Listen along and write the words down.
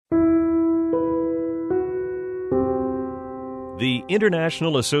The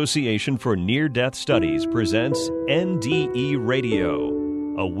International Association for Near-Death Studies presents NDE Radio,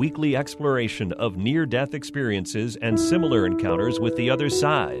 a weekly exploration of near-death experiences and similar encounters with the other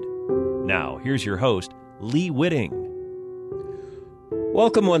side. Now, here's your host, Lee Witting.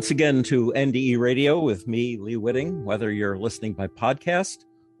 Welcome once again to NDE Radio with me, Lee Witting, whether you're listening by podcast,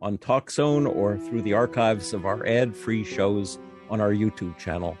 on TalkZone, or through the archives of our ad-free shows on our YouTube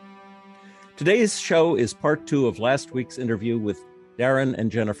channel. Today's show is part 2 of last week's interview with Darin and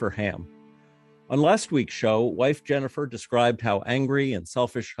Jennifer Hamm. On last week's show, wife Jennifer described how angry and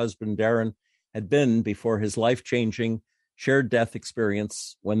selfish husband Darin had been before his life-changing shared death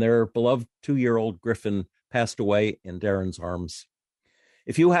experience when their beloved 2-year-old Griffin passed away in Darin's arms.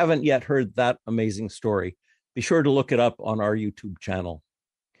 If you haven't yet heard that amazing story, be sure to look it up on our YouTube channel.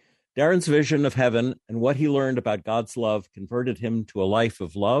 Darin's vision of heaven and what he learned about God's love converted him to a life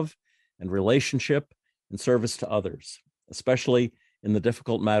of love and relationship and service to others, especially in the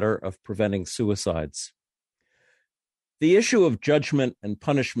difficult matter of preventing suicides. The issue of judgment and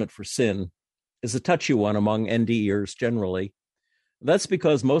punishment for sin is a touchy one among NDErs generally. That's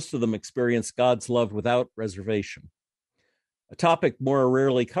because most of them experience God's love without reservation. A topic more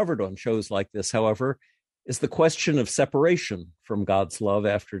rarely covered on shows like this, however, is the question of separation from God's love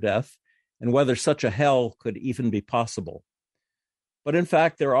after death and whether such a hell could even be possible. But in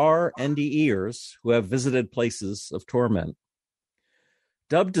fact, there are NDErs who have visited places of torment.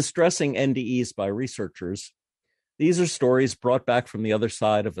 Dubbed distressing NDEs by researchers, these are stories brought back from the other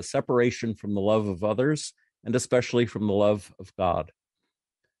side of a separation from the love of others, and especially from the love of God.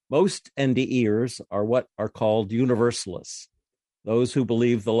 Most NDErs are what are called universalists, those who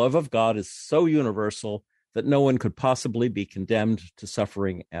believe the love of God is so universal that no one could possibly be condemned to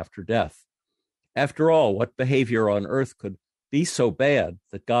suffering after death. After all, what behavior on earth could be so bad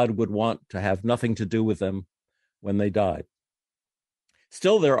that God would want to have nothing to do with them when they died?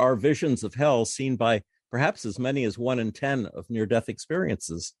 Still, there are visions of hell seen by perhaps as many as 1 in 10 of near-death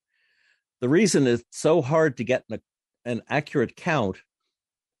experiences. The reason it's so hard to get an accurate count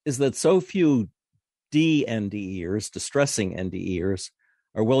is that so few NDErs, distressing NDErs,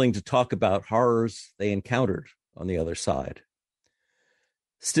 are willing to talk about horrors they encountered on the other side.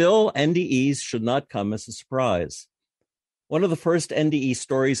 Still, NDEs should not come as a surprise. One of the first NDE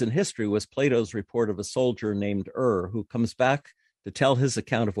stories in history was Plato's report of a soldier named who comes back to tell his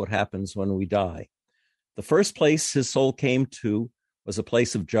account of what happens when we die. The first place his soul came to was a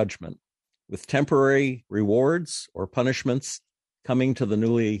place of judgment, with temporary rewards or punishments coming to the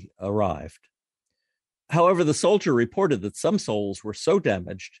newly arrived. However, the soldier reported that some souls were so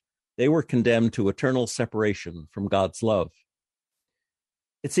damaged, they were condemned to eternal separation from God's love.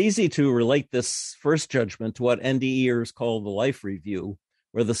 It's easy to relate this first judgment to what NDErs call the life review,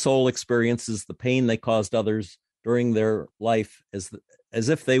 where the soul experiences the pain they caused others during their life as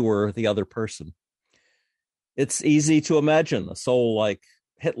if they were the other person. It's easy to imagine a soul like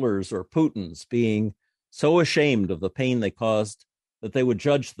Hitler's or Putin's being so ashamed of the pain they caused that they would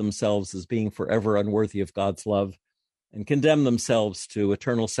judge themselves as being forever unworthy of God's love and condemn themselves to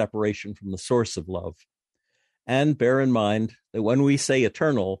eternal separation from the source of love. And bear in mind that when we say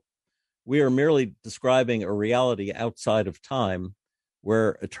eternal, we are merely describing a reality outside of time,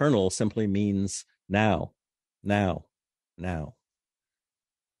 where eternal simply means now, now, now.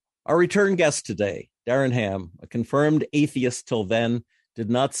 Our return guest today, Darin Hamm, a confirmed atheist till then, did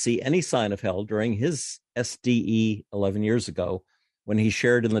not see any sign of hell during his SDE 11 years ago, when he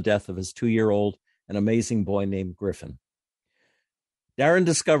shared in the death of his 2-year-old, an amazing boy named Griffin. Darin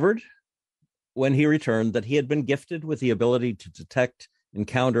discovered when he returned that he had been gifted with the ability to detect,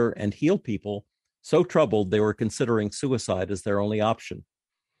 encounter, and heal people so troubled they were considering suicide as their only option.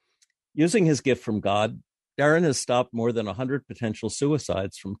 Using his gift from God, Darin has stopped more than 100 potential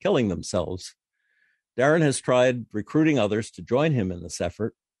suicides from killing themselves. Darin has tried recruiting others to join him in this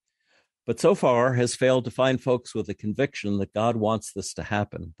effort, but so far has failed to find folks with a conviction that God wants this to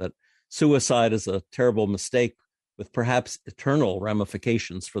happen, that suicide is a terrible mistake with perhaps eternal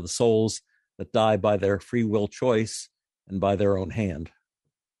ramifications for the souls that die by their free will choice and by their own hand.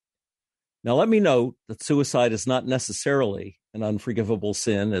 Now, let me note that suicide is not necessarily an unforgivable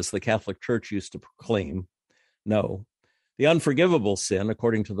sin, as the Catholic Church used to proclaim. No, the unforgivable sin,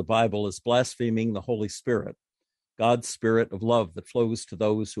 according to the Bible, is blaspheming the Holy Spirit, God's spirit of love that flows to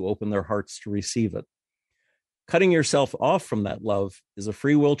those who open their hearts to receive it. Cutting yourself off from that love is a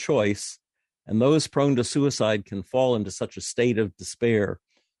free will choice, and those prone to suicide can fall into such a state of despair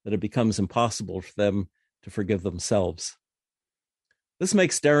that it becomes impossible for them to forgive themselves. This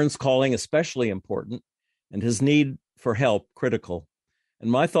makes Darin's calling especially important and his need for help critical. And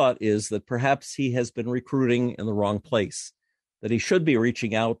my thought is that perhaps he has been recruiting in the wrong place. that he should be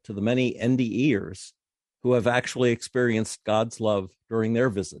reaching out to the many NDEers who have actually experienced God's love during their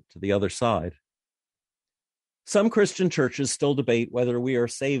visit to the other side. Some Christian churches still debate whether we are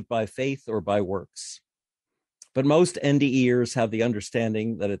saved by faith or by works, but most NDEers have the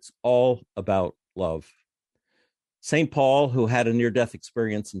understanding that it's all about love. St. Paul, who had a near-death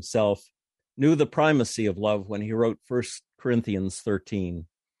experience himself, knew the primacy of love when he wrote 1 Corinthians 13.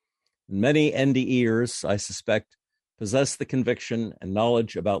 Many NDEers, I suspect, possess the conviction and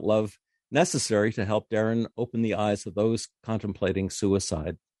knowledge about love necessary to help Darin open the eyes of those contemplating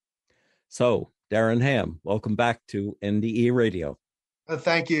suicide. So, Darin Hamm, welcome back to NDE Radio.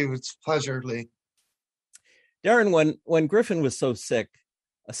 Thank you. It's a pleasure, Lee. Darin, when Griffin was so sick,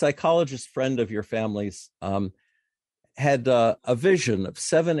 a psychologist friend of your family's had a vision of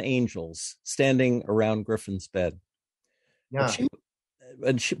 7 angels standing around Griffin's bed. Yeah.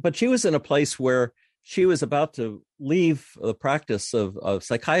 But she was in a place where she was about to leave the practice of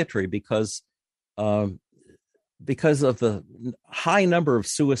psychiatry because of the high number of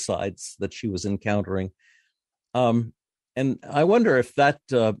suicides that she was encountering. And I wonder if that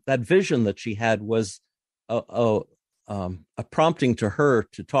vision that she had was a prompting to her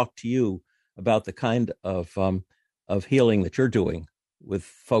to talk to you about the kind of healing that you're doing with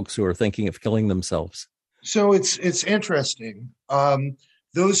folks who are thinking of killing themselves. So it's interesting.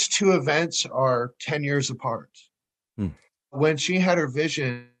 Those two events are 10 years apart. When she had her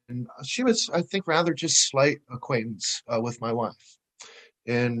vision, she was, I think, rather just slight acquaintance with my wife,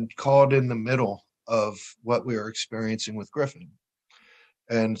 and called in the middle of what we were experiencing with Griffin,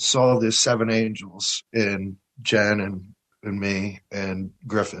 and saw the 7 angels in Jen and me and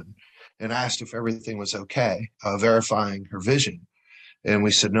Griffin, and asked if everything was okay, verifying her vision. And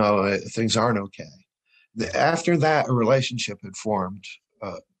we said, no, things aren't okay. After that, a relationship had formed,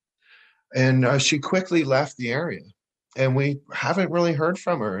 and she quickly left the area, and we haven't really heard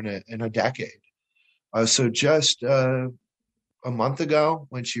from her in a decade. So just a month ago,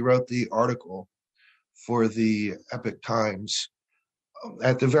 when she wrote the article for the Epic Times,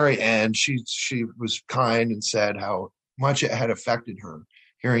 at the very end, she was kind and said how much it had affected her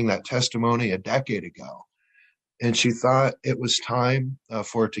hearing that testimony a decade ago. And she thought it was time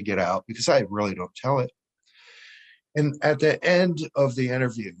for it to get out, because I really don't tell it. And at the end of the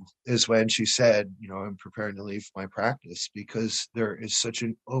interview is when she said, I'm preparing to leave my practice because there is such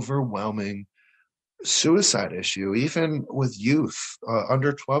an overwhelming suicide issue, even with youth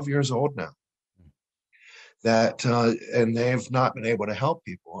under 12 years old now, that and they've not been able to help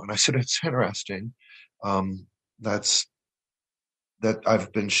people. And I said, it's interesting. That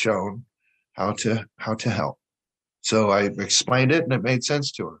I've been shown how to help. So I explained it, and it made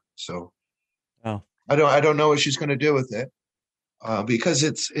sense to her. So wow. I don't know what she's going to do with it, because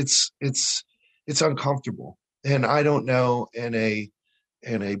it's uncomfortable, and I don't know in a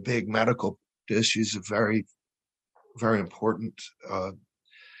big medical practice. She's a very, very important.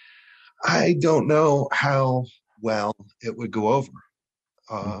 I don't know how well it would go over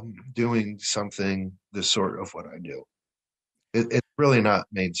doing something the sort of what I do. It's really not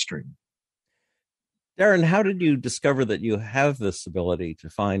mainstream. Darin, how did you discover that you have this ability to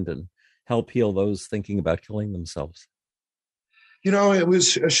find and help heal those thinking about killing themselves? It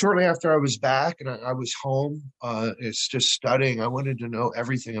was shortly after I was back, and I was home. It's just studying. I wanted to know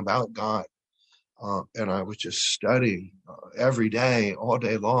everything about God. And I was just studying every day, all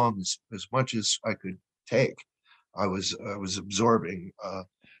day long, as much as I could take. I was absorbing,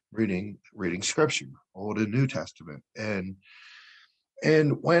 reading Scripture, Old and New Testament,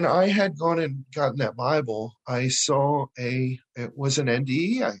 and when I had gone and gotten that Bible, I saw it was an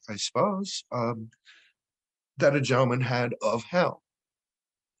NDE, I suppose, that a gentleman had of hell,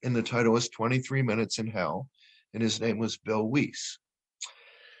 and the title was 23 Minutes in Hell, and his name was Bill Weiss.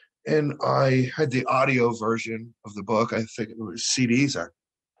 And I had the audio version of the book. I think it was CDs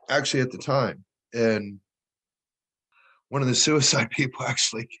actually at the time. And one of the suicide people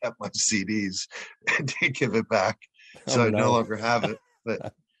actually kept my CDs and didn't give it back. So I no longer have it.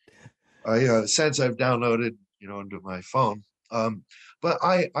 But I since I've downloaded, into my phone. But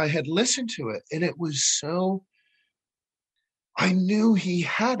I had listened to it, and it was so, I knew he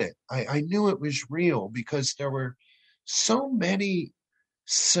had it. I knew it was real, because there were so many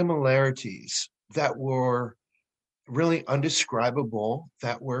similarities that were really undescribable,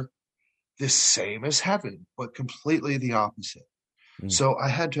 that were the same as heaven, but completely the opposite. So I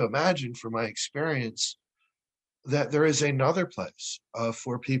had to imagine from my experience that there is another place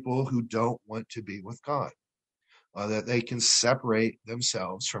for people who don't want to be with God, that they can separate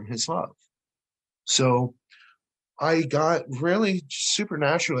themselves from his love. So I got really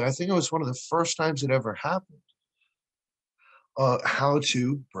supernaturally, I think it was one of the first times it ever happened, how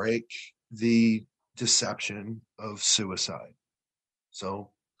to break the deception of suicide.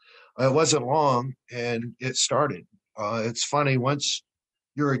 So it wasn't long, and it started. It's funny, once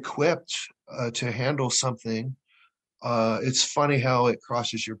you're equipped to handle something, it's funny how it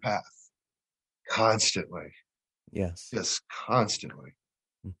crosses your path constantly, Yes. just constantly.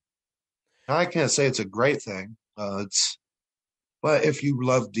 Now, I can't say it's a great thing, but if you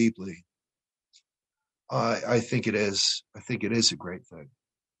love deeply, I think it is. I think it is a great thing.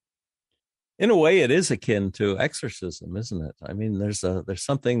 In a way, it is akin to exorcism, isn't it? I mean, there's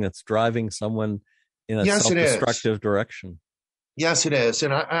something that's driving someone in a Yes, it is. self-destructive direction. Yes, it is.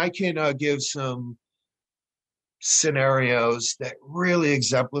 And I can give some scenarios that really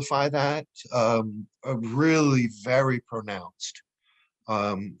exemplify that, are really very pronounced.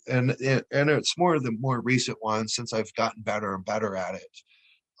 And it's more the more recent ones, since I've gotten better and better at it,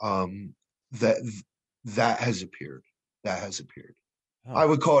 that has appeared. That has appeared. Oh. I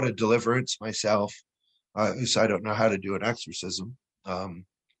would call it a deliverance myself. So I don't know how to do an exorcism.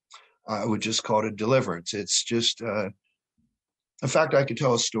 I would just call it a deliverance. It's just, in fact, I could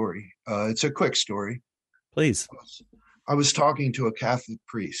tell a story. It's a quick story. Please. I was talking to a Catholic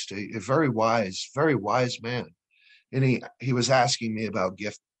priest, a very wise man. And he was asking me about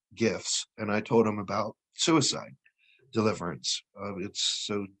gifts. And I told him about suicide deliverance. It's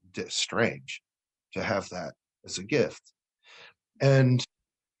so strange to have that as a gift. And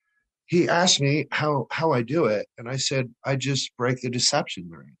he asked me how I do it. And I said, I just break the deception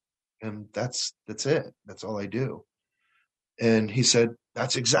ring. And that's it. That's all I do. And he said,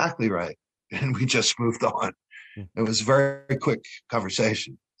 that's exactly right. And we just moved on. It was a very quick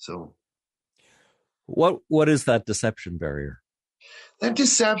conversation. So what is that deception barrier? That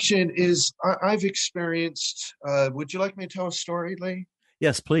deception is, I've experienced, would you like me to tell a story, Lee?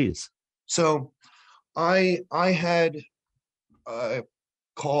 Yes, please. So I had a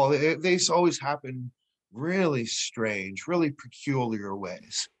call. They always happen really strange, really peculiar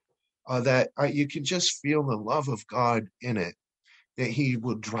ways, that you can just feel the love of God in it, that he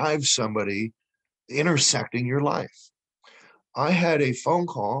will drive somebody intersecting your life. I had a phone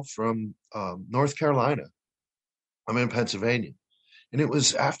call from North Carolina. I'm in Pennsylvania. And it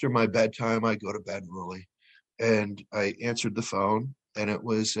was after my bedtime. I go to bed early. And I answered the phone, and it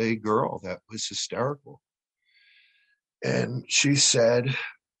was a girl that was hysterical. And she said,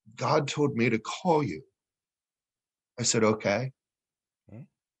 God told me to call you. I said, okay.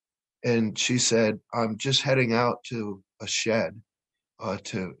 And she said, I'm just heading out to a shed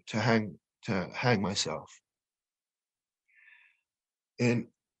to hang myself. And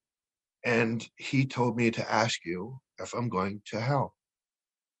he told me to ask you if I'm going to hell.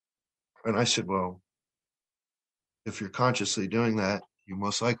 And I said, well, if you're consciously doing that, you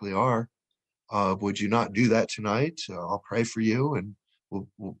most likely are. Would you not do that tonight? I'll pray for you, and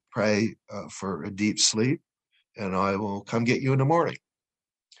we'll pray for a deep sleep, and I will come get you in the morning.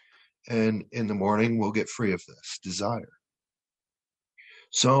 And in the morning, we'll get free of this desire.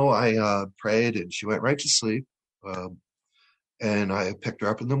 So I prayed, and she went right to sleep. And I picked her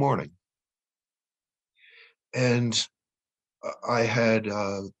up in the morning. And I had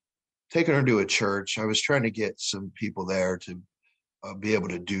taken her to a church. I was trying to get some people there to be able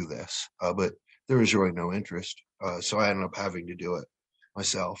to do this, but there was really no interest. So I ended up having to do it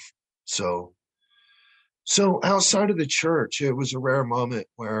myself. So outside of the church, it was a rare moment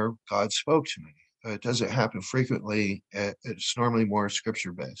where God spoke to me. It doesn't happen frequently. It's normally more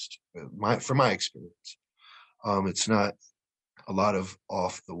scripture-based, from my experience. It's not a lot of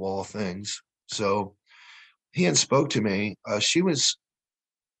off-the-wall things. So he had spoke to me. She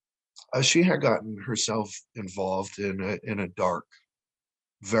had gotten herself involved in a dark,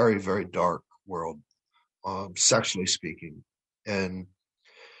 very, very dark world, sexually speaking. And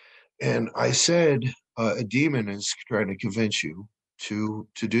I said, a demon is trying to convince you to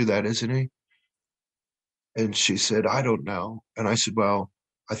do that, isn't he? And she said, I don't know. And I said, well,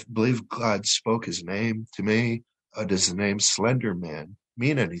 I believe God spoke his name to me. Does the name Slender Man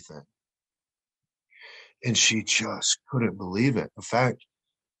mean anything? And she just couldn't believe it. In fact,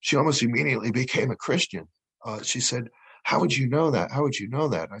 she almost immediately became a Christian. She said, how would you know that? How would you know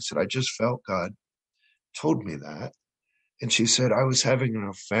that? And I said, I just felt God told me that. And she said, I was having an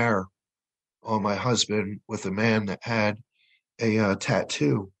affair on my husband with a man that had a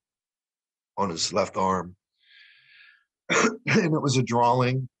tattoo on his left arm. And it was a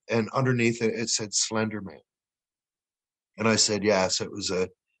drawing, and underneath it, it said Slender Man. And I said, yes, it was a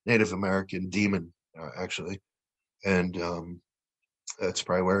Native American demon, actually. And that's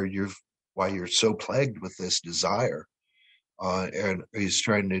probably why you're so plagued with this desire. And he's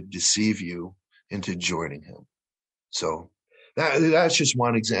trying to deceive you into joining him. So That's just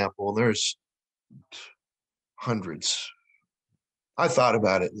one example. There's hundreds. I thought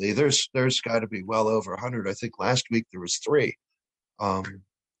about it, Lee. There's got to be well over 100. I think last week there was 3.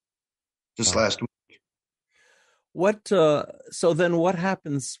 Just last week. What? So then, what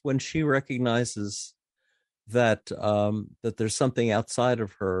happens when she recognizes that that there's something outside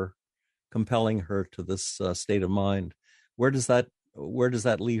of her compelling her to this state of mind? Where does that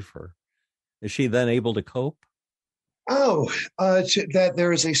leave her? Is she then able to cope? That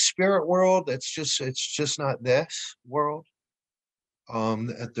there is a spirit world it's just not this world.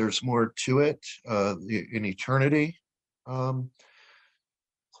 That there's more to it in eternity.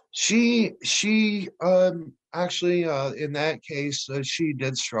 She actually in that case she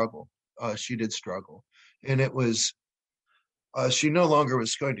did struggle. And it was she no longer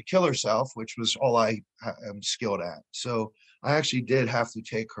was going to kill herself, which was all I am skilled at. So I actually did have to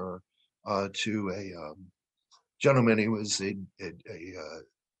take her to a gentleman. He was the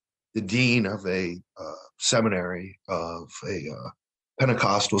dean of a seminary, of a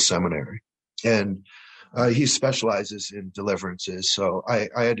Pentecostal seminary, and he specializes in deliverances. So I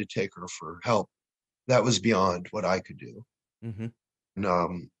had to take her for help. That was beyond what I could do. Mm-hmm.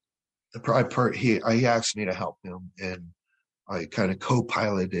 And he asked me to help him, and I kind of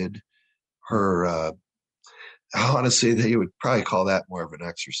co-piloted her. Honestly, they would probably call that more of an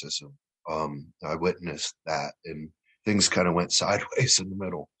exorcism. I witnessed that, and things kind of went sideways in the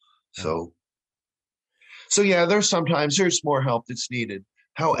middle. So yeah, there's more help that's needed.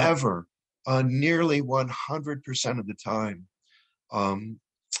 However, nearly 100% of the time,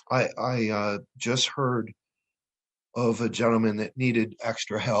 I just heard of a gentleman that needed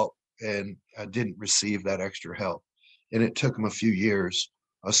extra help and didn't receive that extra help, and it took him a few years.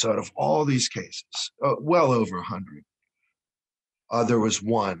 So out of all these cases, well over 100, there was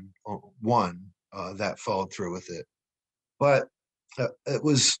one that followed through with it, but it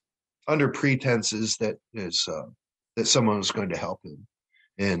was under pretenses that someone was going to help him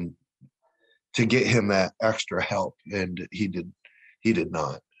and to get him that extra help, and he did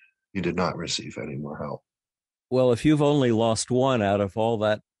not receive any more help. Well, if you've only lost one out of all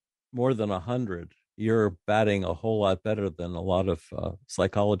that, more than 100, you're batting a whole lot better than a lot of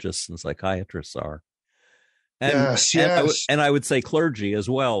psychologists and psychiatrists are. And, yes. And I would say clergy as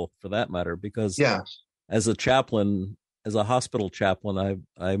well, for that matter, because as a chaplain, as a hospital chaplain,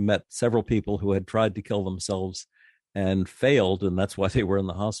 I met several people who had tried to kill themselves and failed, and that's why they were in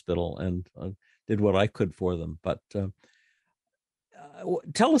the hospital, and did what I could for them. But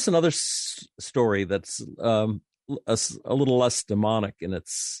tell us another story that's a little less demonic in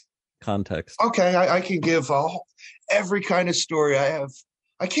its context. Okay, I can give every kind of story I have.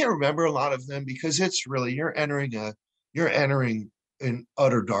 I can't remember a lot of them because it's really you're entering in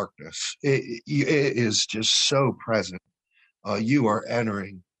utter darkness. It is just so present. You are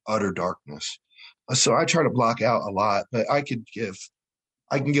entering utter darkness. So I try to block out a lot, but I can give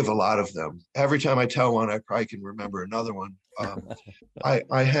a lot of them. Every time I tell one, I probably can remember another one. I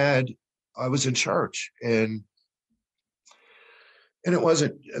was in church, and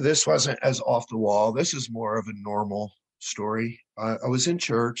this wasn't as off the wall. This is more of a normal story. I was in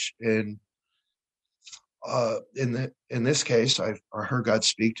church, and in this case, I heard God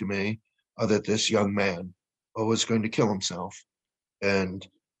speak to me that this young man was going to kill himself, and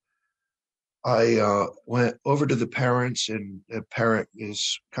I went over to the parents, and the parent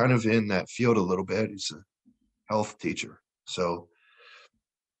is kind of in that field a little bit. He's a health teacher, so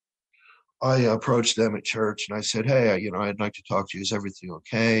I approached them at church, and I said, "Hey, I'd like to talk to you. Is everything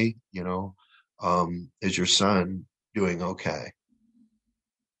okay? Is your son doing okay?"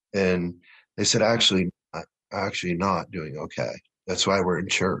 And they said, actually not doing okay. That's why we're in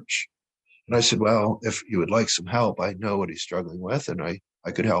church. And I said, well, if you would like some help, I know what he's struggling with, and I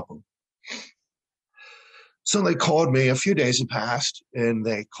could help him. So they called me. A few days had passed, and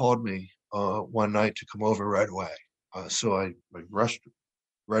they called me one night to come over right away. So I rushed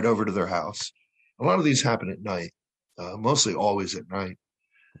right over to their house. A lot of these happen at night, mostly always at night.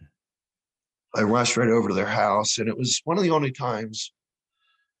 I rushed right over to their house, and it was one of the only times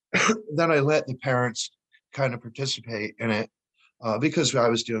that I let the parents kind of participate in it because I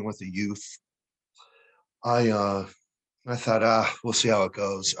was dealing with the youth. I thought, we'll see how it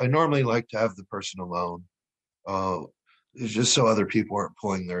goes. I normally like to have the person alone, just so other people aren't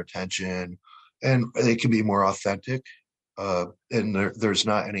pulling their attention, and they can be more authentic, and there's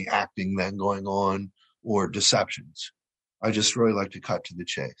not any acting then going on or deceptions. I just really like to cut to the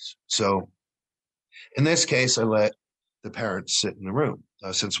chase. So in this case, I let the parents sit in the room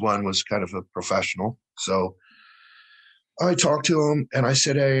since one was kind of a professional. So I talked to him, and I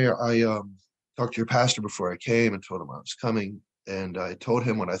said, hey, I talked to your pastor before I came and told him I was coming. And I told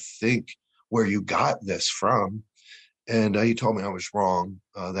him what I think, where you got this from. And he told me I was wrong,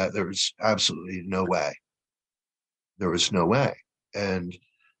 that there was absolutely no way. There was no way.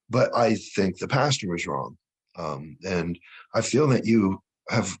 But I think the pastor was wrong. And I feel that you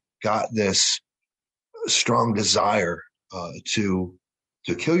have got this strong desire to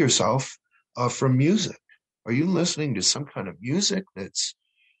kill yourself from music. Are you listening to some kind of music that's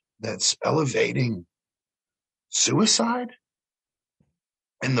elevating suicide?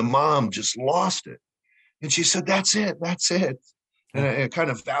 And the mom just lost it. And she said, that's it. And it kind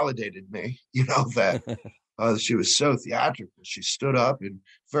of validated me, that she was so theatrical. She stood up, and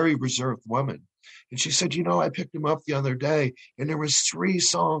very reserved woman. And she said, I picked him up the other day, and there was 3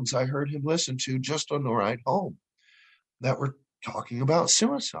 songs I heard him listen to just on the ride home that were talking about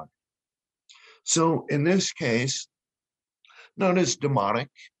suicide. So in this case, not as demonic,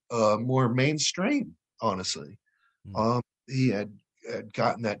 more mainstream, honestly. He had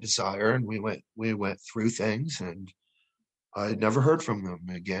gotten that desire, and we went through things, and I never heard from him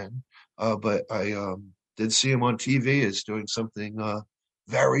again. But I did see him on TV as doing something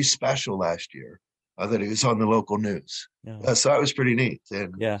very special last year, that he was on the local news. Yeah. So that was pretty neat.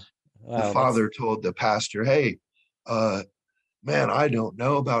 And the father told the pastor, hey, man, I don't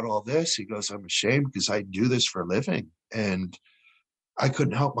know about all this. He goes, I'm ashamed because I do this for a living, and I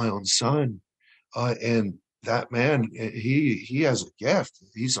couldn't help my own son. And that man, he has a gift.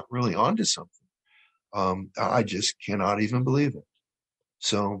 He's really onto something. I just cannot even believe it.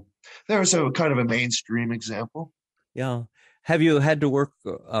 So there's a kind of a mainstream example. Yeah. Have you had to work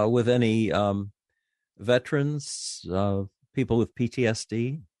with any veterans, people with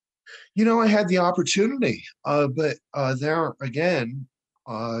PTSD? I had the opportunity, but there again,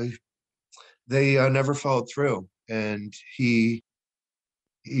 they never followed through. And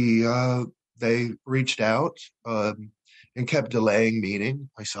they reached out and kept delaying meeting.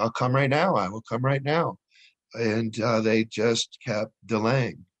 I said, I'll come right now. I will come right now. And they just kept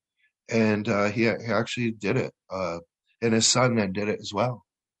delaying. And he actually did it. And his son then did it as well.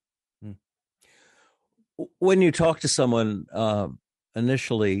 When you talk to someone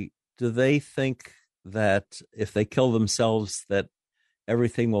initially, do they think that if they kill themselves, that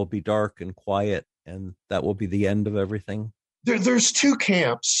everything will be dark and quiet and that will be the end of everything? There's 2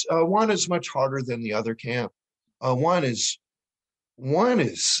 camps. One is much harder than the other camp. One is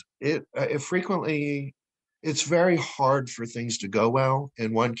frequently, it's very hard for things to go well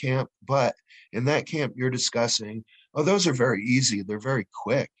in one camp, but in that camp you're discussing, those are very easy. They're very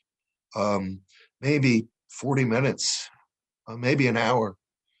quick. Maybe 40 minutes, maybe an hour.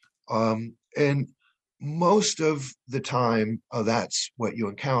 And most of the time, that's what you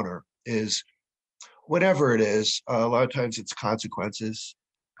encounter is whatever it is. A lot of times it's consequences.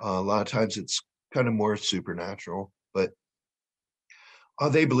 A lot of times it's kind of more supernatural, but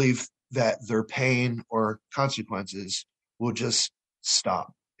they believe that their pain or consequences will just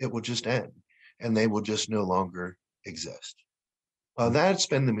stop. It will just end, and they will just no longer exist. That's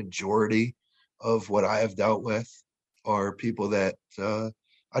been the majority of what I have dealt with, are people that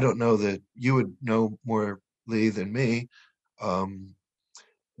I don't know that you would know more, Lee, than me.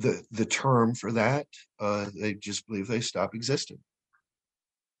 The term for that, they just believe they stop existing.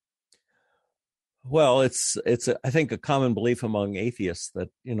 Well, it's I think a common belief among atheists that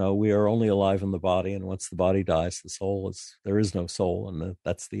we are only alive in the body, and once the body dies, there is no soul, and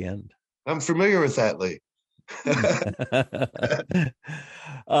that's the end. I'm familiar with that, Lee.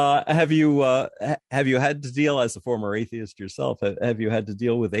 Have you had to deal, as a former atheist yourself, have you had to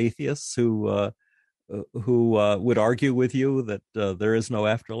deal with atheists who would argue with you that there is no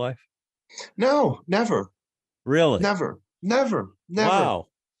afterlife? No, never. Really? Never. Wow.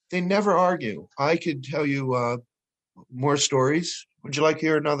 They never argue. I could tell you more stories. Would you like to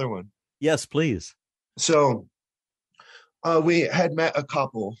hear another one? Yes, please. So we had met a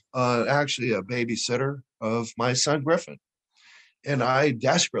couple, actually a babysitter of my son Griffin, and I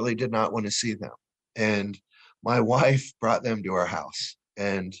desperately did not want to see them. And my wife brought them to our house,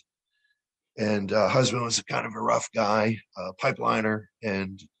 and husband was kind of a rough guy, pipeliner,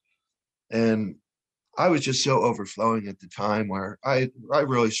 and I was just so overflowing at the time where I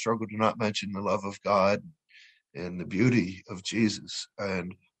really struggled to not mention the love of God and the beauty of Jesus,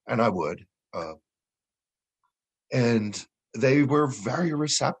 and I would, and they were very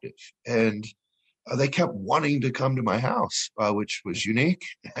receptive, and they kept wanting to come to my house, which was unique,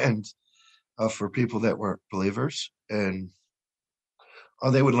 and for people that weren't believers, and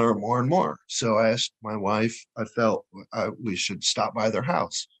they would learn more and more. So I asked my wife, I felt we should stop by their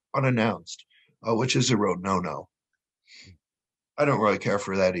house unannounced, which is a road no-no. I don't really care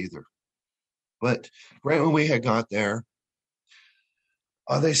for that either. But right when we had got there,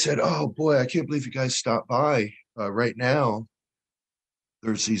 they said, "Oh boy, I can't believe you guys stopped by. Right now,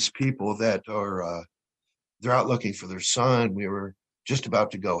 there's these people that are they're out looking for their son. We were just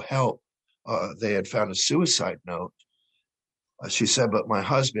about to go help. They had found a suicide note." She said, "But my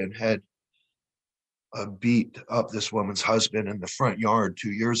husband had beat up this woman's husband in the front yard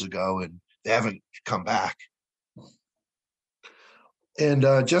 2 years ago, and they haven't come back." And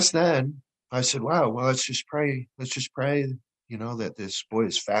just then, I said, "Wow, well, let's just pray. Let's just pray, that this boy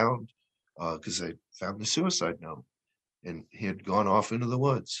is found, because they found the suicide note, and he had gone off into the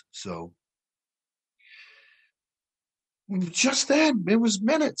woods." So just then, it was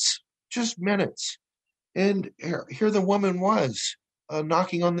minutes, just minutes. And here the woman was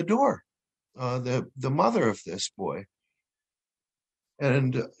knocking on the door, the mother of this boy.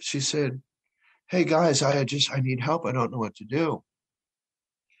 And she said, "Hey guys, I need help. I don't know what to do."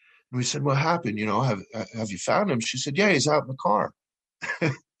 And we said, "What happened? Have you found him?" She said, "Yeah, he's out in the car."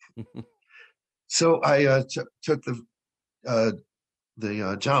 So I took the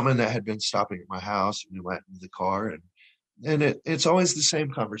gentleman that had been stopping at my house, and we went into the car, and it's always the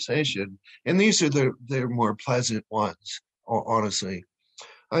same conversation. And these are the more pleasant ones, honestly.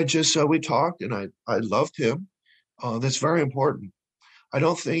 We talked, and I loved him. That's very important. I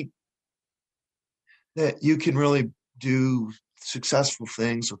don't think that you can really do successful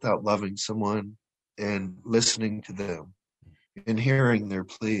things without loving someone and listening to them and hearing their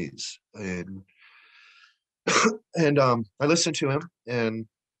pleas. And I listened to him, and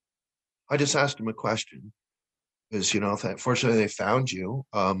I just asked him a question. Because, fortunately they found you.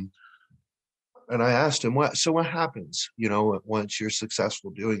 And I asked him, what happens, once you're successful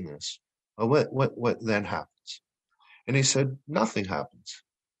doing this? What then happens? And he said, "Nothing happens.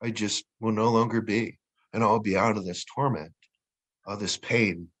 I just will no longer be, and I'll be out of this torment. This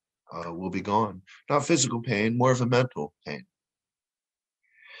pain will be gone. Not physical pain, more of a mental pain."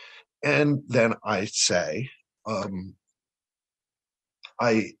 And then I say,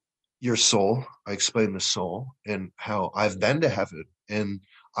 your soul, I explain the soul and how I've been to heaven, and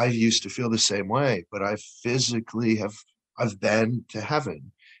I used to feel the same way, but I've been to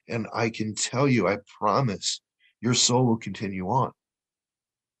heaven, and I can tell you, I promise, your soul will continue on.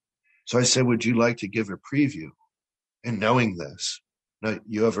 So I said, "Would you like to give a preview?" And knowing this, now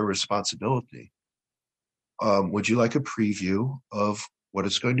you have a responsibility. Would you like a preview of what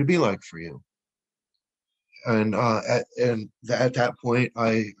it's going to be like for you? And at that point,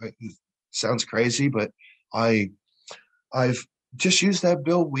 it sounds crazy, but I've just used that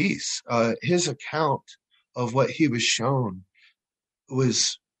Bill Weiss. His account of what he was shown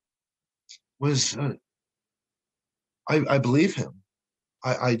was I believe him.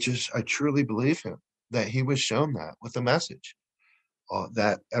 I truly believe him, that he was shown that with a message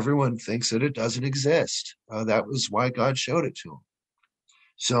that everyone thinks that it doesn't exist. That was why God showed it to him.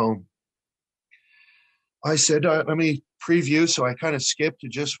 So I said, "Let me preview." So I kind of skipped to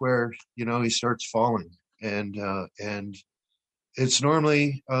just where, he starts falling. And it's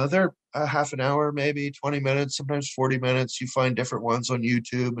normally, they're a half an hour, maybe 20 minutes, sometimes 40 minutes. You find different ones on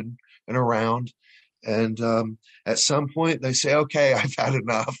YouTube and around. And at some point they say, "Okay, I've had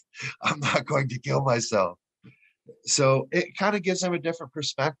enough. I'm not going to kill myself." So it kind of gives them a different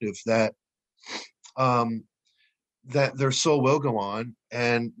perspective that that their soul will go on,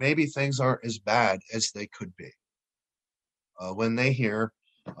 and maybe things aren't as bad as they could be. When they hear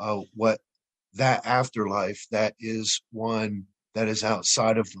what that afterlife, that is one that is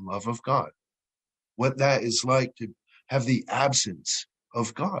outside of the love of God, what that is like to have the absence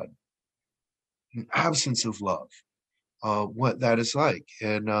of God, an absence of love, what that is like.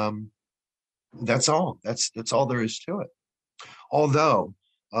 And that's all. That's all there is to it. Although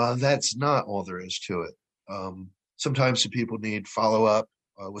that's not all there is to it. Sometimes the people need follow-up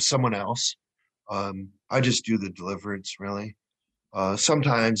with someone else. I just do the deliverance, really.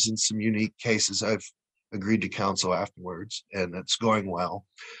 Sometimes in some unique cases, I've agreed to counsel afterwards, and that's going well.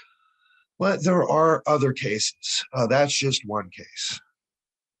 But there are other cases. That's just one case.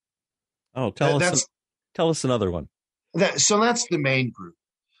 Oh, tell us another one. So that's the main group.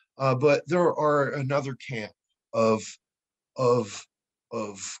 But there are another camp of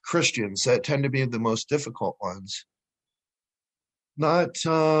Christians that tend to be the most difficult ones. Not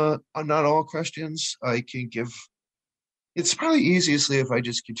all Christians. I can give. It's probably easiest if I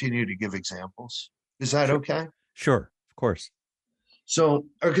just continue to give examples. Is that okay? Sure, of course. So,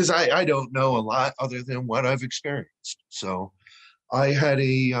 because I don't know a lot other than what I've experienced. So, I had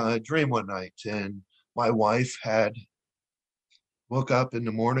a dream one night, and my wife had woke up in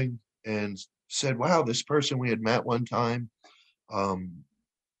the morning and said, "Wow, this person we had met one time,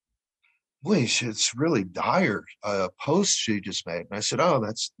 boy, it's really dire post she just made. And I said, oh,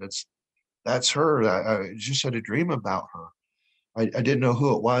 that's her. I just had a dream about her. I didn't know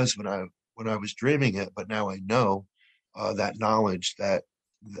who it was when I was dreaming it, but now I know that knowledge that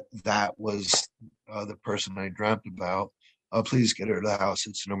was the person I dreamt about. Please get her to the house.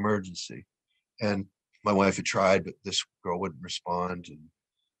 It's an emergency. And my wife had tried, but this girl wouldn't respond.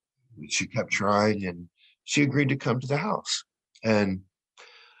 And she kept trying, and she agreed to come to the house. And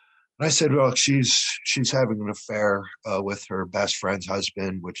I said, well, she's having an affair with her best friend's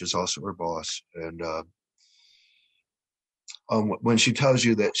husband, which is also her boss. And when she tells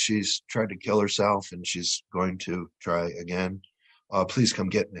you that she's tried to kill herself and she's going to try again, please come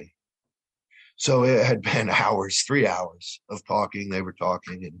get me. So it had been hours, 3 hours of talking. They were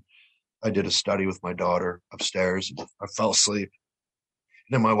talking, and I did a study with my daughter upstairs, and I fell asleep.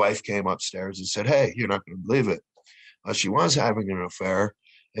 And then my wife came upstairs and said, hey, you're not going to believe it. She was having an affair,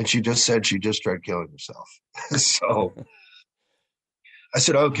 and she just said she just tried killing herself. So I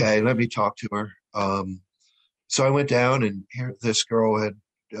said, okay, let me talk to her. So I went down, and here this girl had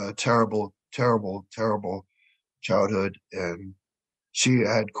terrible, terrible, terrible childhood, and she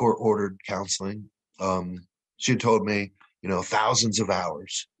had court-ordered counseling. She had told me, thousands of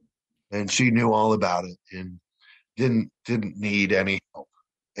hours, and she knew all about it and didn't need any help.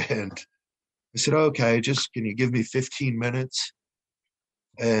 And I said, okay, just can you give me 15 minutes?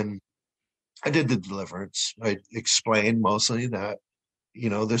 And I did the deliverance. I explained mostly that,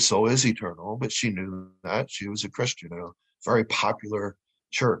 the soul is eternal, but she knew that. She was a Christian, a very popular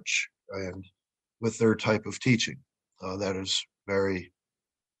church, and with their type of teaching that is very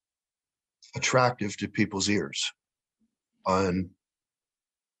attractive to people's ears. And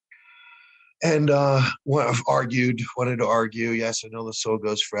wanted to argue. Yes, I know the soul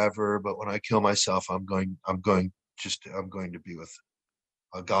goes forever, but when I kill myself, I'm going to be with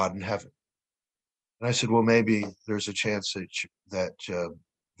God in heaven. And I said, well, maybe there's a chance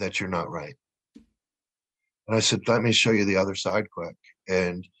that you're not right. And I said, let me show you the other side quick.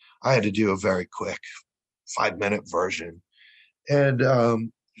 And I had to do a very quick 5-minute version.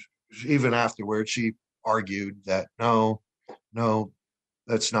 And even afterwards, she argued that no,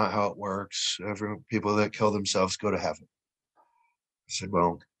 that's not how it works. People that kill themselves go to heaven. I said,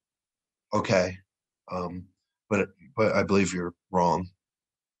 well, okay, but I believe you're wrong.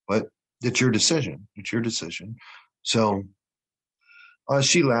 But it's your decision. It's your decision. So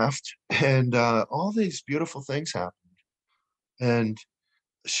she left, and all these beautiful things happened. And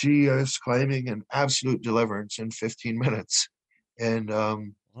she is claiming an absolute deliverance in 15 minutes. And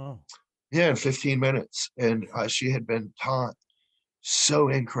Wow. yeah, in 15 minutes. And she had been taught so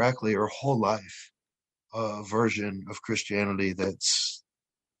incorrectly her whole life a version of Christianity that's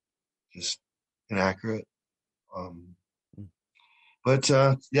just inaccurate. But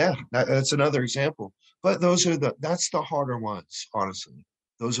that's another example. But that's the harder ones, honestly.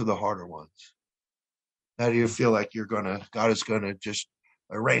 Those are the harder ones. How do you feel like God is gonna just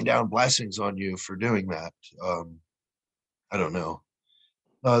rain down blessings on you for doing that? I don't know.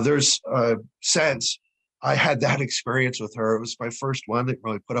 There's since I had that experience with her, it was my first one that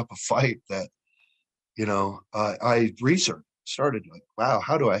really put up a fight that, I started like, wow,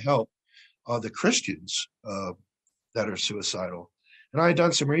 how do I help the Christians that are suicidal? And I had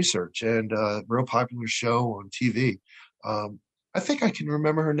done some research, and a real popular show on TV. I think I can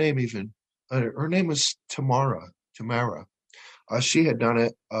remember her name even. Her name was Tamara. She had done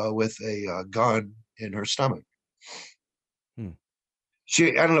it with a gun in her stomach.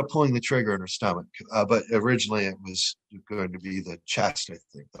 She ended up pulling the trigger in her stomach, but originally it was going to be the chest, I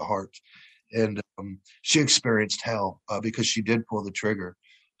think, the heart. And she experienced hell because she did pull the trigger.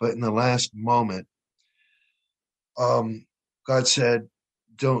 But in the last moment, God said,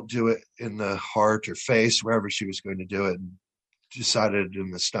 don't do it in the heart or face, wherever she was going to do it, and decided in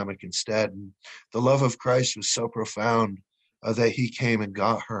the stomach instead. And the love of Christ was so profound that he came and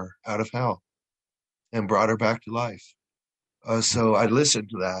got her out of hell and brought her back to life. So I listened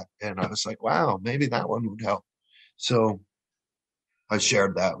to that, and I was like, wow, maybe that one would help. So I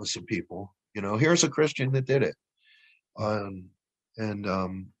shared that with some people. Here's a Christian that did it. And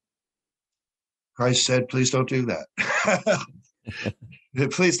Christ said, please don't do that.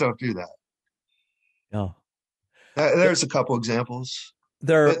 Please don't do that. Yeah. There's a couple examples.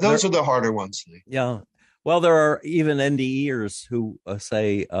 Those are the harder ones. Yeah. Well, there are even NDErs who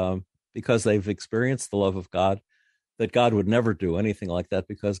say, because they've experienced the love of God, that God would never do anything like that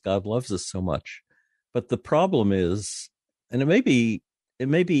because God loves us so much. But the problem is, and it may be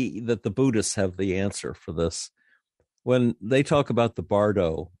that the Buddhists have the answer for this. When they talk about the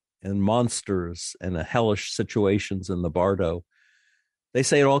bardo and monsters and the hellish situations in the bardo, They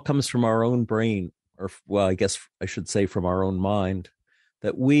say it all comes from our own brain, or, well, I guess I should say from our own mind,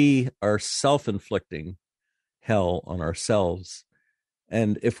 that we are self-inflicting hell on ourselves.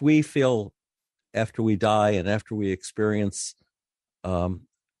 And if we feel after we die and after we experience an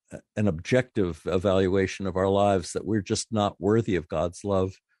objective evaluation of our lives that we're just not worthy of God's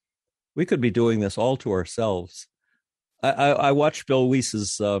love, we could be doing this all to ourselves. I watched Bill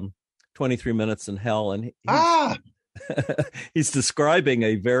Wies's 23 Minutes in Hell, and he's describing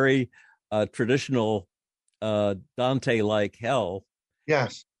a very traditional Dante-like hell.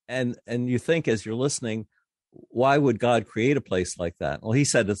 Yes. And you think, as you're listening, why would God create a place like that? Well, he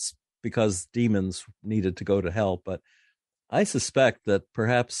said it's because demons needed to go to hell. But I suspect that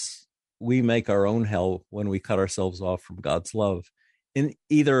perhaps we make our own hell when we cut ourselves off from God's love. In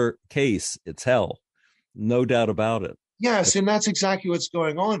either case, it's hell. No doubt about it. Yes, and that's exactly what's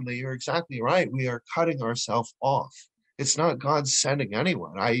going on, Lee. You're exactly right. We are cutting ourselves off. It's not God sending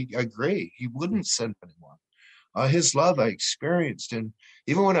anyone. I agree. He wouldn't send anyone. His love I experienced. And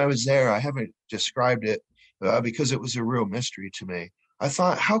even when I was there, I haven't described it because it was a real mystery to me. I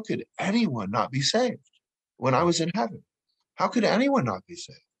thought, how could anyone not be saved when I was in heaven? How could anyone not be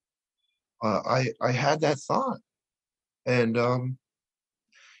saved? I had that thought. And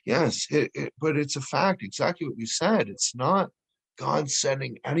yes, but it's a fact, exactly what you said. It's not God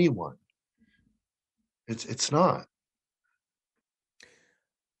sending anyone. It's not.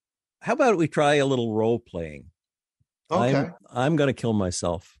 How about we try a little role playing? Okay. I'm going to kill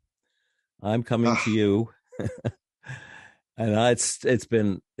myself. I'm coming to you. And life's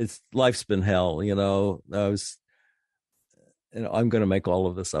been hell, I'm going to make all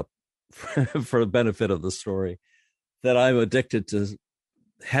of this up for the benefit of the story, that I'm addicted to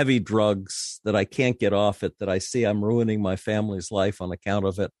heavy drugs, that I can't get off it, that I see I'm ruining my family's life on account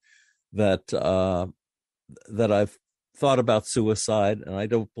of it, that I've thought about suicide, and I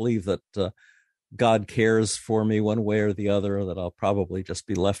don't believe that God cares for me one way or the other, that I'll probably just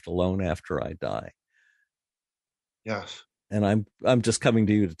be left alone after I die. Yes. And I'm just coming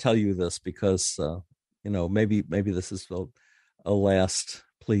to you to tell you this because maybe this is a last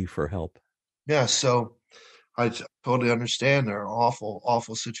plea for help. Yeah. So I totally understand there are awful,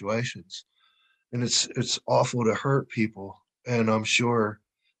 awful situations, and it's awful to hurt people. And I'm sure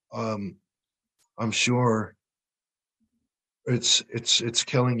it's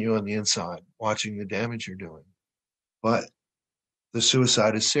killing you on the inside, watching the damage you're doing. But the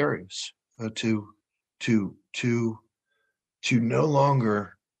suicide is serious. To no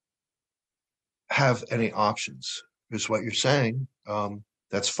longer have any options is what you're saying.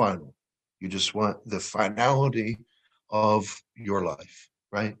 That's final. You just want the finality of your life,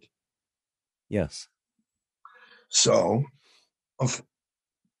 right? Yes. So,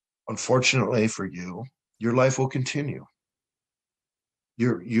 unfortunately for you, your life will continue.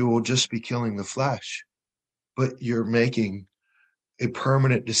 You will just be killing the flesh, but you're making a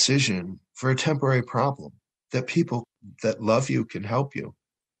permanent decision for a temporary problem that people that love you can help you.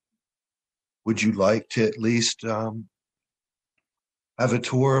 Would you like to at least have a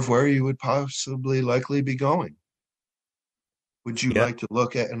tour of where you would possibly likely be going? Would you like to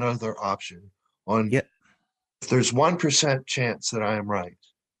look at another option on if there's 1% chance that I am right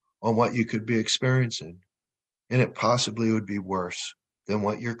on what you could be experiencing, and it possibly would be worse than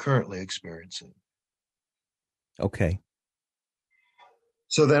what you're currently experiencing? Okay.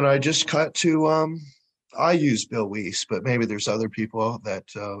 So then I just cut to I use Bill Wiese, but maybe there's other people that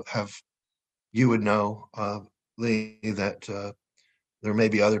you would know, Lee, that there may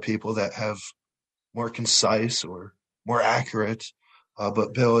be other people that have more concise or more accurate.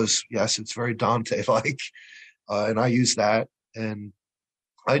 But Bill is, yes, it's very Dante-like. And I use that. And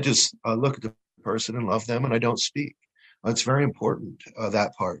I just look at the person and love them, and I don't speak. It's very important,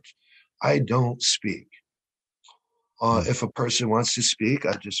 that part. I don't speak. If a person wants to speak,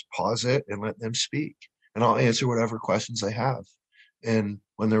 I just pause it and let them speak. And I'll answer whatever questions they have. And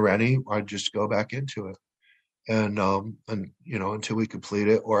when they're ready, I just go back into it. And until we complete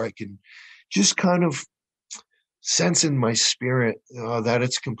it, or I can just kind of sense in my spirit that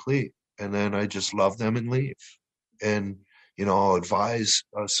it's complete. And then I just love them and leave. And, I'll advise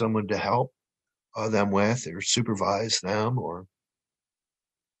someone to help them with, or supervise them, or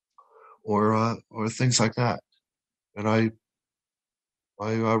things like that. And I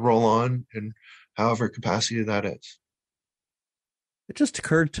roll on in however capacity that is. It just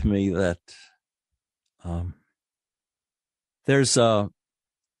occurred to me that there's the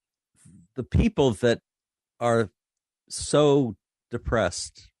people that are so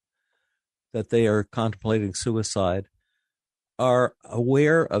depressed that they are contemplating suicide are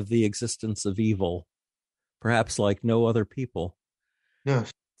aware of the existence of evil, perhaps like no other people.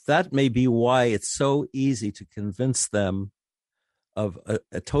 Yes. That may be why it's so easy to convince them of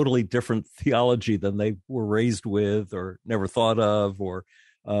a totally different theology than they were raised with or never thought of or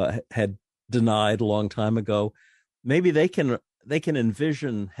had denied a long time ago. Maybe they can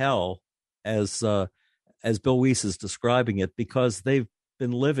envision hell as Bill Weiss is describing it because they've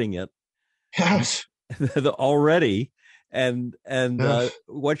been living it Yes. already. And Yes.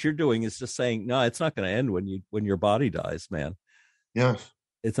 what you're doing is just saying, no, it's not going to end when your body dies, man. Yes.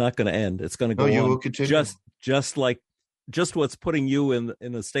 It's not going to end. It's going to No, go you on will continue. just what's putting you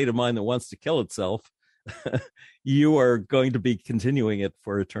in a state of mind that wants to kill itself. You are going to be continuing it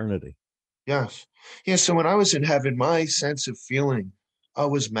for eternity. Yes. Yeah. So when I was in heaven, my sense of feeling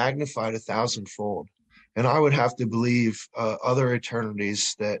was magnified 1,000-fold. And I would have to believe other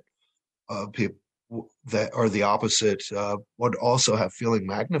eternities that people that are the opposite would also have feeling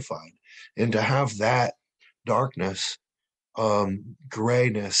magnified. And to have that darkness,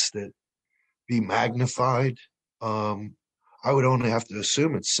 grayness that be magnified, I would only have to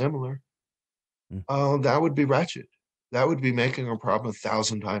assume it's similar. That would be wretched. That would be making our problem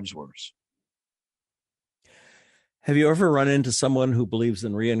 1,000 times worse. Have you ever run into someone who believes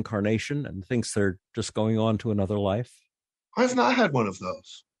in reincarnation and thinks they're just going on to another life? I've not had one of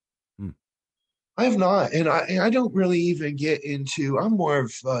those. I have not. And I don't really even get into, I'm more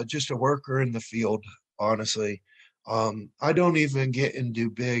of just a worker in the field, honestly. I don't even get into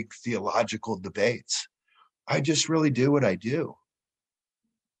big theological debates. I just really do what I do.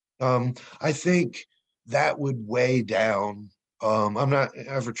 I think that would weigh down. I'm not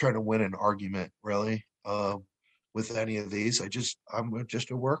ever trying to win an argument, really, with any of these. I'm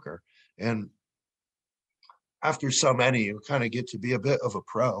just a worker. And after so many, you kind of get to be a bit of a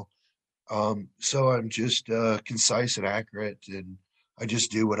pro. So I'm just concise and accurate, and I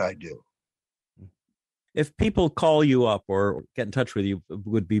just do what I do. If people call you up or get in touch with you, it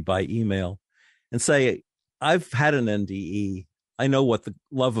would be by email and say, I've had an NDE. I know what the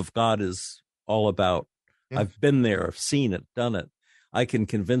love of God is all about. Yeah. I've been there, I've seen it, done it. I can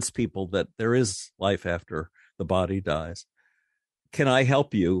convince people that there is life after the body dies. Can I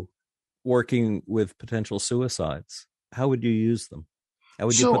help you working with potential suicides? How would you use them? How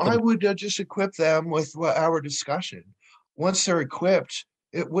would you put them? I would just equip them with our discussion. Once they're equipped,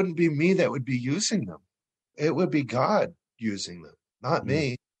 it wouldn't be me that would be using them. It would be God using them, not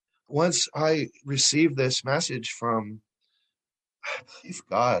me. Once I received this message from, I believe,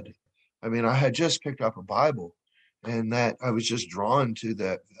 God, I mean, I had just picked up a Bible, and that I was just drawn to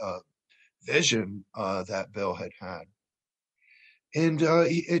that vision that Bill had. And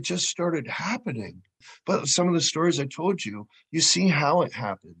it just started happening. But some of the stories I told you, you see how it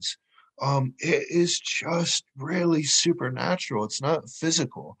happens. It is just really supernatural. It's not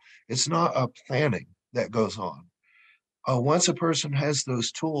physical. It's not a planning that goes on. Once a person has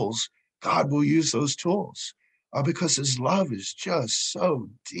those tools, God will use those tools because his love is just so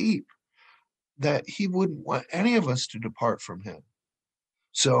deep that he wouldn't want any of us to depart from him.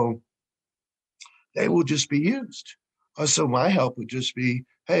 So they will just be used. So my help would just be,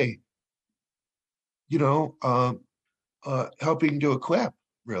 hey, helping to equip,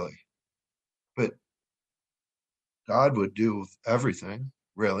 really. But God would do everything,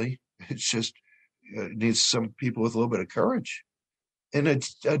 really. It's just it needs some people with a little bit of courage and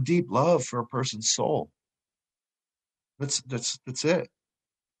a deep love for a person's soul. That's it.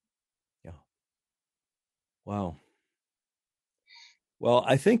 Yeah. Wow. Well,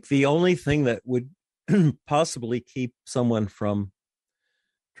 I think the only thing that would possibly keep someone from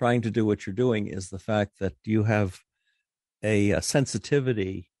trying to do what you're doing is the fact that you have a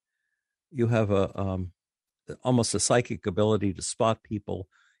sensitivity, you have almost a psychic ability to spot people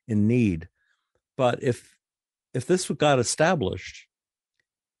in need. But if this got established,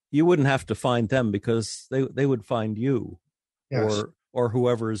 you wouldn't have to find them because they would find you. Yes. or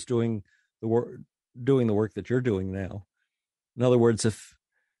whoever is doing the work that you're doing now. In other words, if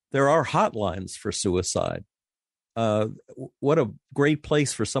there are hotlines for suicide, what a great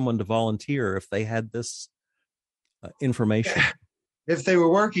place for someone to volunteer if they had this information. If they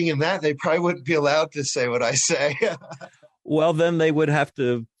were working in that, they probably wouldn't be allowed to say what I say. Well, then they would have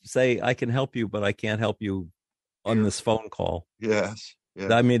to say, I can help you, but I can't help you on this phone call. Yes.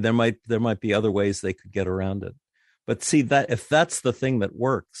 I mean, there might be other ways they could get around it. But see, that if that's the thing that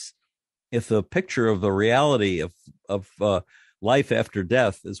works, if the picture of the reality of life after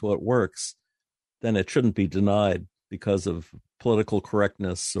death is what works, then it shouldn't be denied because of political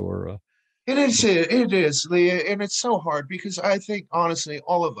correctness or. It is, Lee, and it's so hard because I think, honestly,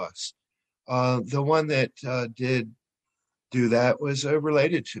 all of us, the one that did do that was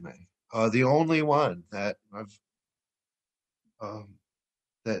related to me. The only one that I've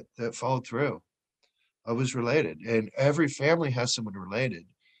that followed through. I was related, and every family has someone related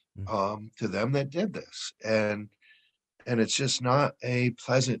to them that did this, and it's just not a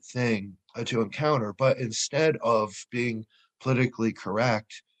pleasant thing to encounter. But instead of being politically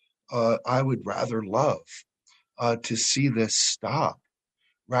correct, I would rather love to see this stop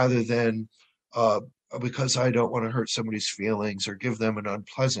rather than because I don't want to hurt somebody's feelings or give them an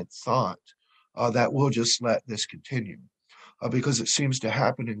unpleasant thought, that we'll just let this continue. Because it seems to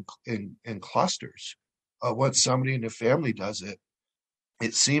happen in clusters. Once somebody in the family does it,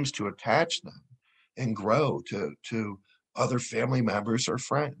 it seems to attach them and grow to other family members or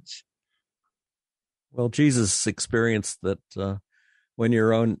friends. Well, Jesus experienced that when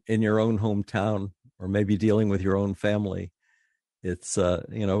you're in your own hometown, or maybe dealing with your own family, it's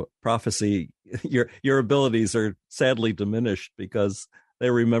prophecy. Your abilities are sadly diminished because they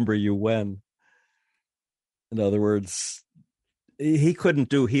remember you when. In other words, he couldn't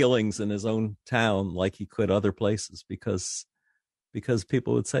do healings in his own town like he could other places because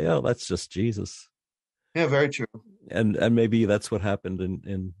people would say, "Oh, that's just Jesus." Yeah, very true. And maybe that's what happened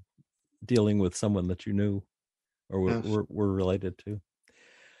in dealing with someone that you knew or were related to.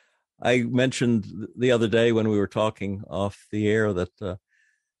 I mentioned the other day when we were talking off the air that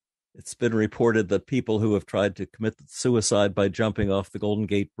it's been reported that people who have tried to commit suicide by jumping off the Golden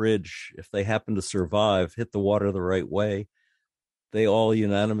Gate Bridge, if they happen to survive, hit the water the right way, they all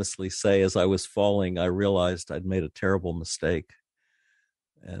unanimously say, as I was falling, I realized I'd made a terrible mistake.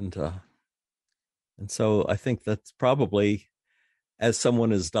 And so I think that's probably, as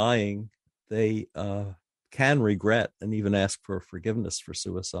someone is dying, they can regret and even ask for forgiveness for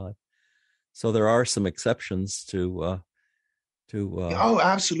suicide. So there are some exceptions to oh,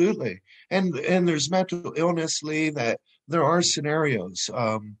 absolutely. And there's mental illness, Lee, that there are scenarios.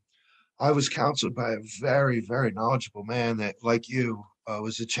 I was counseled by a very, very knowledgeable man that, like you,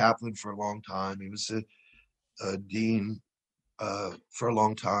 was a chaplain for a long time. He was a dean for a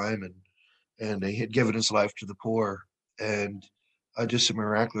long time, and he had given his life to the poor. And just a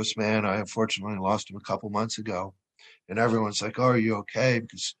miraculous man. I unfortunately lost him a couple months ago, and everyone's like, "Oh, are you okay?"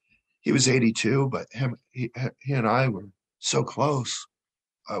 Because he was 82, but he and I were so close.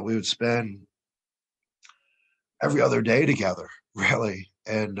 We would spend every other day together, really.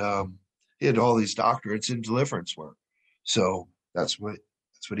 And he had all these doctorates in deliverance work. So that's what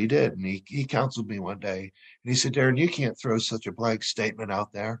he did. And he counseled me one day, and he said, "Darin, you can't throw such a blank statement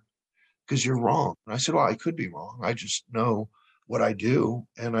out there because you're wrong." And I said, "Well, I could be wrong. I just know what I do,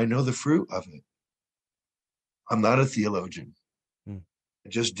 and I know the fruit of it. I'm not a theologian. I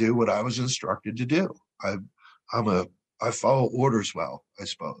just do what I was instructed to do. I follow orders well, I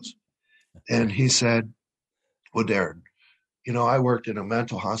suppose." And he said, "Well, Darin, I worked in a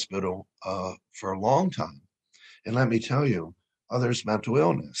mental hospital for a long time. And let me tell you, there's mental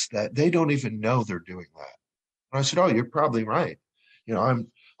illness that they don't even know they're doing that." And I said, "Oh, you're probably right. I'm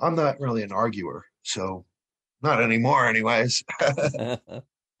not really an arguer. So not anymore anyways."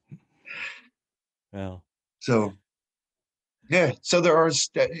 Well, so, yeah. So there are,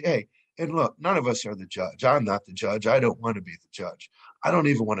 hey, and look, none of us are the judge. I'm not the judge. I don't want to be the judge. I don't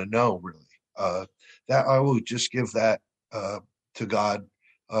even want to know, really. That I will just give that to God,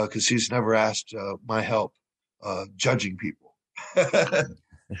 because he's never asked my help judging people.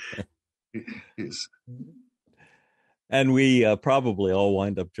 And we probably all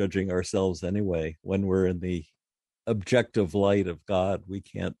wind up judging ourselves anyway. When we're in the objective light of God, we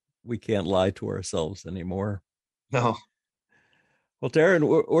can't lie to ourselves anymore. No. Well, Darin,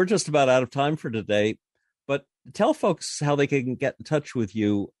 we're just about out of time for today, but tell folks how they can get in touch with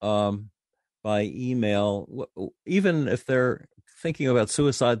you by email, even if they're thinking about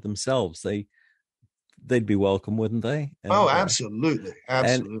suicide themselves. They'd be welcome, wouldn't they? And, absolutely.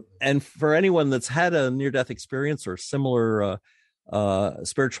 And for anyone that's had a near-death experience or similar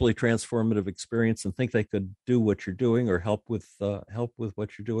spiritually transformative experience and think they could do what you're doing or help with what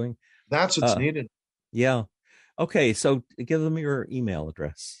you're doing, that's what's needed. Yeah. Okay, so give them your email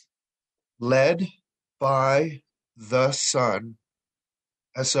address. Led by the Son,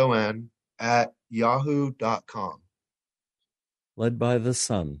 SON, at yahoo.com. Led by the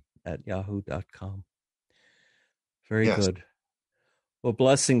Son at yahoo.com. Very good. Well,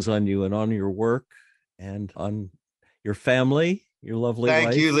 blessings on you and on your work and on your family, your lovely wife.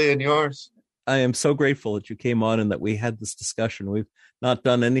 Thank you, Lee, and yours. I am so grateful that you came on and that we had this discussion. We've not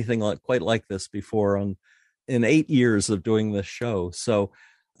done anything quite like this before in 8 years of doing this show. So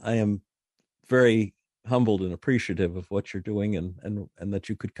I am very humbled and appreciative of what you're doing and that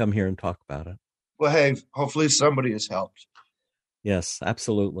you could come here and talk about it. Well, hey, hopefully somebody has helped. Yes,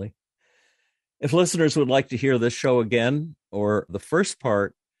 absolutely. If listeners would like to hear this show again or the first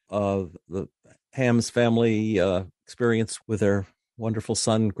part of the Hamm's family experience with their wonderful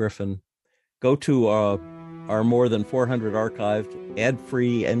son, Griffin, go to our more than 400 archived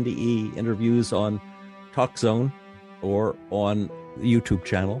ad-free NDE interviews on TalkZone or on the YouTube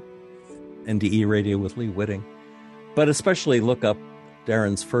channel, NDE Radio with Lee Witting. But especially look up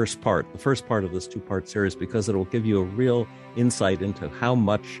Darin's first part, the first part of this two-part series, because it will give you a real insight into how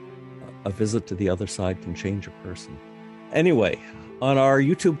much a visit to the other side can change a person. Anyway, on our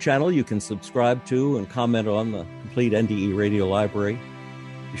YouTube channel, you can subscribe to and comment on the complete NDE Radio library.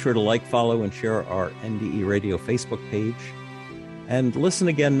 Be sure to like, follow, and share our NDE Radio Facebook page. And listen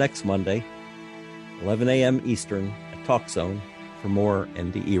again next Monday, 11 a.m. Eastern at TalkZone for more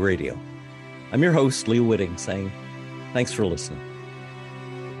NDE Radio. I'm your host, Lee Witting, saying thanks for listening.